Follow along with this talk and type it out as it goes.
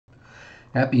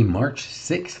Happy March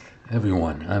 6th,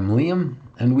 everyone. I'm Liam,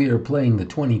 and we are playing the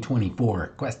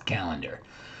 2024 Quest Calendar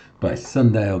by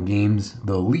Sundial Games,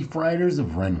 The Leaf Riders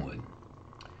of Wrenwood.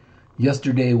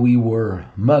 Yesterday we were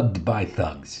mugged by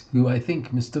thugs, who I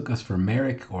think mistook us for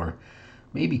Merrick or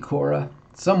maybe Cora.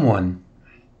 Someone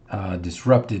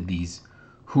disrupted these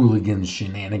hooligans'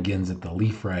 shenanigans at the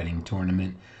leaf riding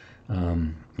tournament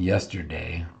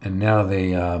yesterday, and now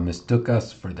they mistook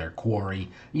us for their quarry.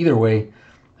 Either way,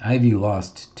 Ivy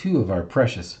lost 2 of our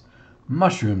precious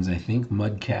mushrooms, I think.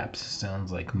 Mudcaps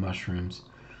sounds like mushrooms.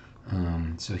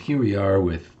 So here we are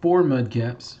with 4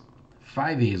 mudcaps,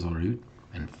 5 hazel root,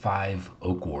 and 5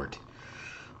 oakwort.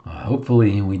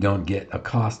 Hopefully we don't get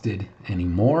accosted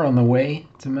anymore on the way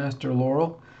to Master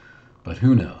Laurel, but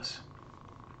who knows.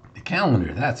 The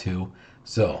calendar, that's who.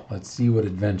 So let's see what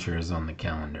adventure is on the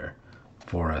calendar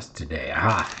for us today.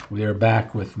 Aha, we are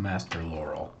back with Master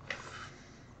Laurel.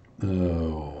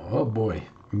 Oh boy.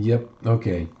 Yep,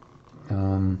 okay.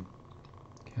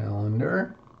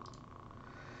 Calendar.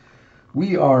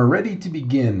 We are ready to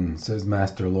begin, says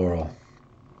Master Laurel.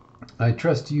 I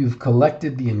trust you've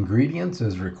collected the ingredients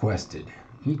as requested.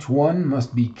 Each one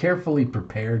must be carefully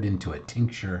prepared into a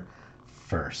tincture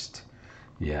first.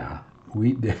 Yeah,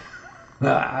 we did.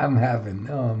 I'm having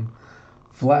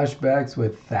flashbacks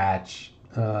with Thatch.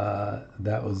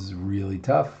 That was really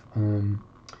tough.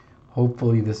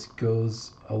 Hopefully this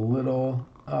goes a little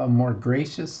more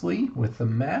graciously with the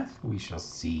math. We shall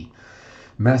see.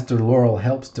 Master Laurel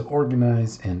helps to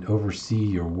organize and oversee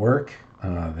your work.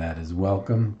 That is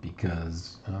welcome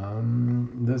because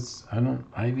Ivy's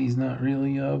not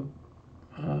really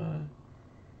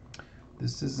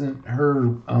this isn't her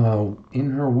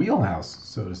in her wheelhouse,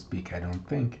 so to speak, I don't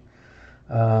think.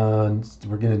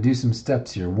 We're going to do some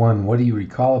steps here. 1, what do you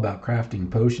recall about crafting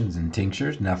potions and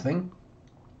tinctures? Nothing,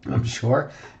 I'm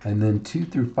sure. And then 2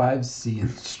 through 5, see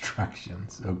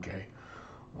instructions. Okay.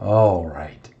 All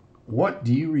right. What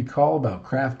do you recall about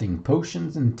crafting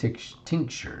potions and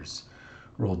tinctures?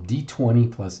 Roll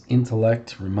d20 plus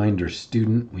intellect. Reminder,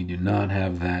 student, we do not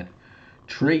have that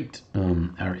trait.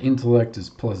 Our intellect is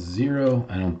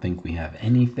 +0. I don't think we have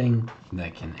anything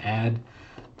that can add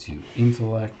to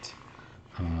intellect.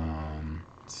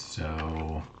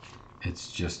 So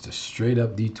it's just a straight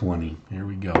up d20. Here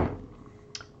we go.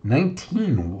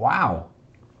 19. Wow.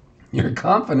 You're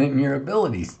confident in your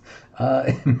abilities.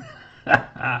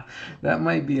 That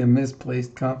might be a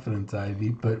misplaced confidence, Ivy,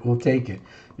 but we'll take it.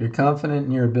 You're confident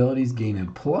in your abilities, gain a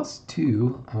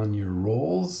 +2 on your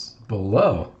rolls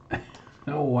below.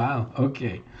 Oh, wow.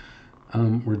 Okay.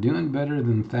 We're doing better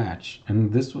than Thatch,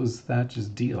 and this was Thatch's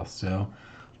deal, so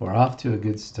we're off to a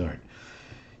good start.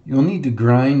 You'll need to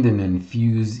grind and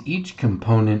infuse each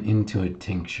component into a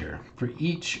tincture. For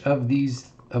each of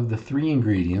the 3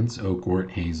 ingredients, oakwort,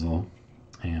 hazel,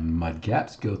 and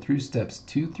mudcaps, go through steps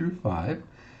 2 through 5.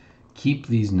 Keep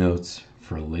these notes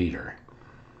for later.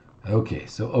 Okay,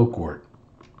 so oakwort.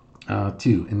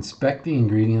 2, inspect the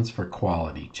ingredients for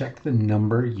quality. Check the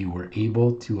number you were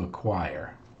able to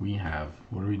acquire. We have,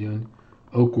 what are we doing?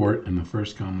 Oakwort in the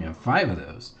first column. We have 5 of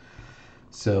those.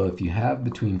 So if you have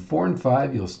between 4 and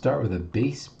 5, you'll start with a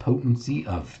base potency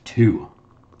of 2.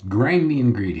 Grind the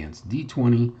ingredients.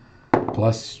 D20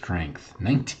 plus strength.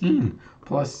 19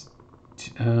 plus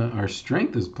our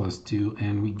strength is +2,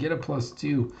 and we get a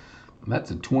 +2. That's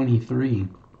a 23.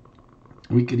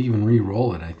 We could even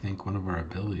re-roll it, I think, one of our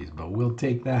abilities, but we'll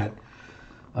take that.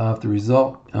 The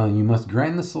result, you must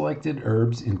grind the selected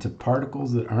herbs into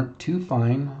particles that aren't too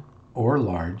fine or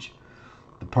large.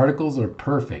 The particles are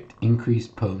perfect. Increase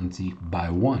potency by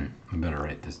 1. I better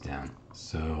write this down.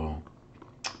 So,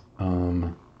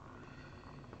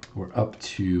 we're up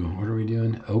to, what are we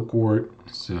doing? Oakwort.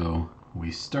 So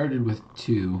we started with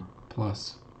 2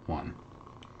 plus 1.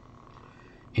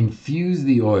 Infuse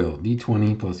the oil.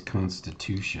 D20 plus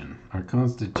constitution. Our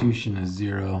constitution is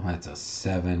 0. That's a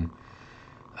 7.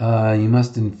 You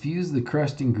must infuse the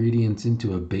crushed ingredients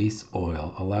into a base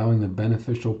oil, allowing the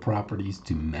beneficial properties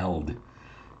to meld.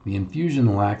 The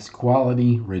infusion lacks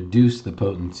quality. Reduce the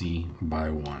potency by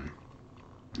 1.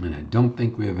 And I don't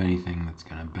think we have anything that's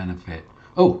going to benefit.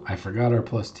 Oh, I forgot our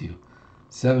 +2.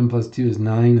 7 plus 2 is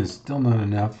 9. Is still not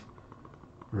enough,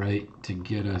 right, to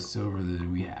get us over the... Do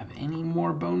we have any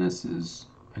more bonuses?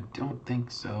 I don't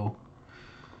think so.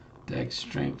 Dex,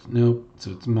 strength, nope.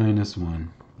 So it's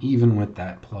 -1, even with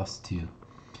that +2.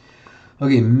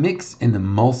 Okay, mix and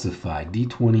emulsify.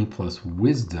 D20 plus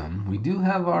wisdom. We do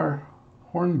have our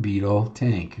horn beetle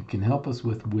tank who can help us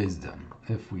with wisdom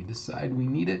if we decide we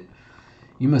need it.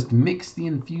 You must mix the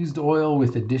infused oil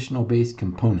with additional base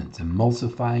components,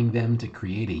 emulsifying them to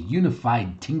create a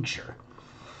unified tincture.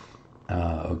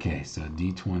 Okay, so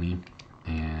D20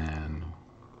 and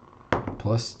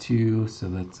 +2, so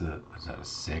is that a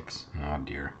 6? Oh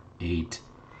dear, 8.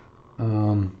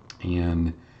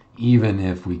 And even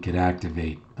if we could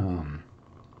activate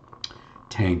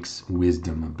Tank's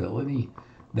wisdom ability,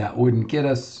 that wouldn't get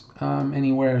us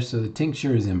anywhere. So the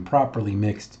tincture is improperly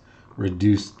mixed,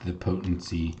 reduced the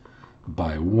potency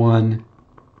by 1.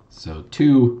 So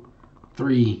 2,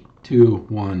 3, 2,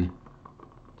 1.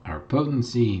 Our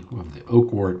potency of the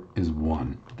oakwort is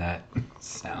 1. That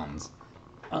sounds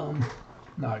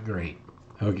not great.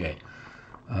 Okay,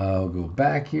 I'll go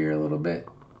back here a little bit.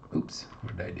 Oops,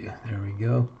 what did I do? There we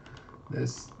go.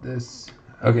 This.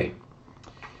 Okay.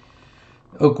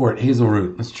 Oakwort, Hazel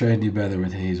Root. Let's try to do better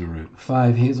with Hazel Root.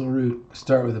 5 Hazel Root.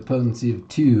 Start with a potency of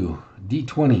 2.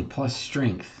 D20 plus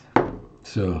strength.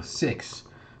 So 6,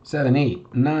 7,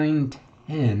 8, 9,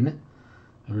 10.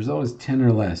 The result is 10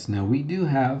 or less. Now we do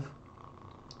have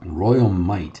Royal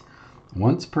Might.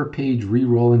 Once per page,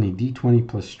 re-roll any D20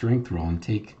 plus strength roll and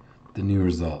take the new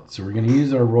result. So we're going to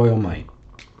use our Royal Might.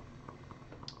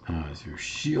 Through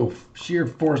sheer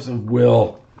force of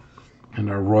will and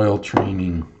our royal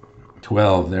training.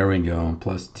 12, there we go.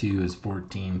 +2 is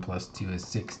 14, +2 is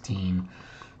 16.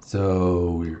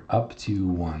 So we're up to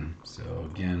 1. So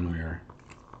again, we're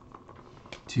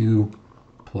 2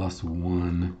 plus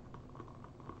 1.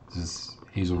 This is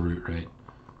Hazel Root, right?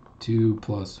 2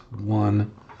 plus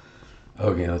 1.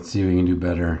 Okay, let's see if we can do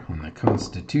better on the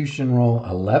Constitution roll.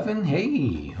 11,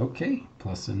 hey, okay,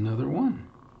 plus another 1.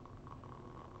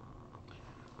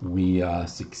 We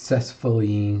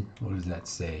successfully, what does that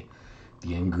say?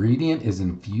 The ingredient is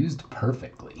infused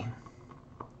perfectly.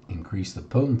 Increase the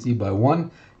potency by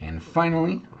 1. And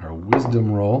finally, our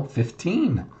wisdom roll,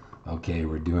 15. Okay,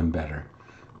 we're doing better.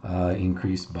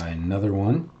 Increase by another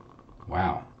 1.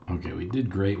 Wow. Okay, we did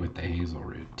great with the Hazel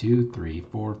Root. 2, 3,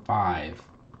 4, 5.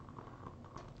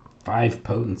 5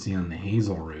 potency on the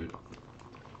Hazel Root.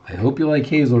 I hope you like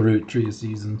Hazel Root, Tree of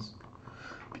Seasons,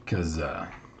 because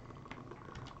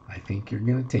I think you're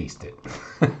going to taste it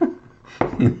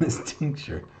in this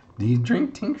tincture. Do you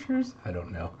drink tinctures? I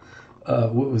don't know.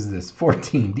 What was this?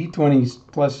 14. D20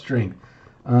 plus strength.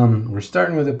 We're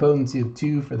starting with a potency of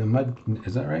 2 for the mud.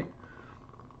 Is that right?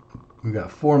 We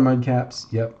got 4 mud caps.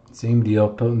 Yep, same deal.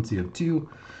 Potency of 2.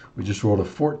 We just rolled a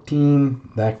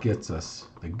 14. That gets us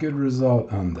the good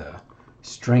result on the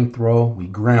strength roll. We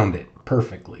ground it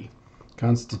perfectly.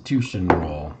 Constitution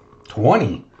roll.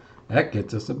 20. That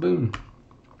gets us a boon.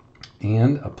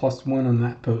 And a +1 on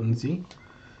that potency.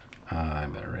 I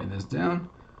better write this down.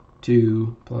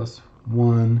 2 plus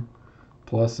 1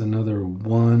 plus another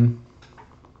 1.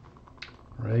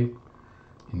 Right?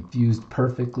 Infused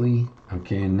perfectly.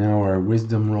 Okay, and now our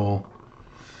wisdom roll.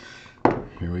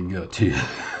 Here we go. 2.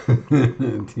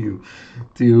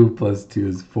 2 plus 2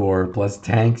 is 4. Plus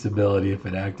Tank's ability if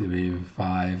it activated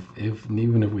 5.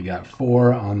 Even if we got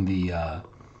 4 on the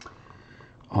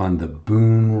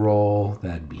boon roll,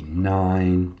 that'd be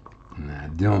 9. And I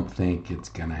don't think it's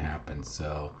gonna happen.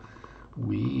 So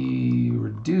we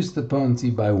reduced the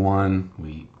potency by 1.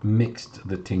 We mixed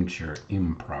the tincture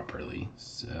improperly.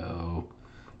 So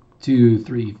 2,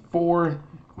 3, 4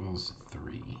 equals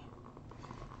 3.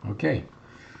 Okay.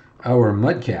 Our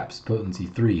mudcaps, potency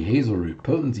 3. Hazel Root,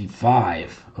 potency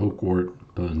 5. Oakwort,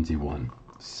 potency 1.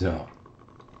 So,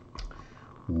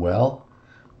 well,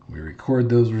 we record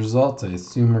those results. I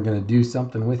assume we're going to do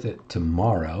something with it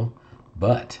tomorrow.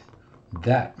 But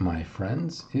that, my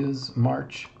friends, is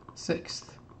March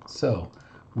 6th. So,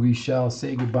 we shall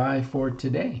say goodbye for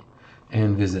today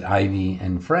and visit Ivy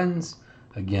and friends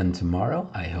again tomorrow.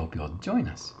 I hope you'll join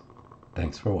us.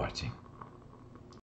 Thanks for watching.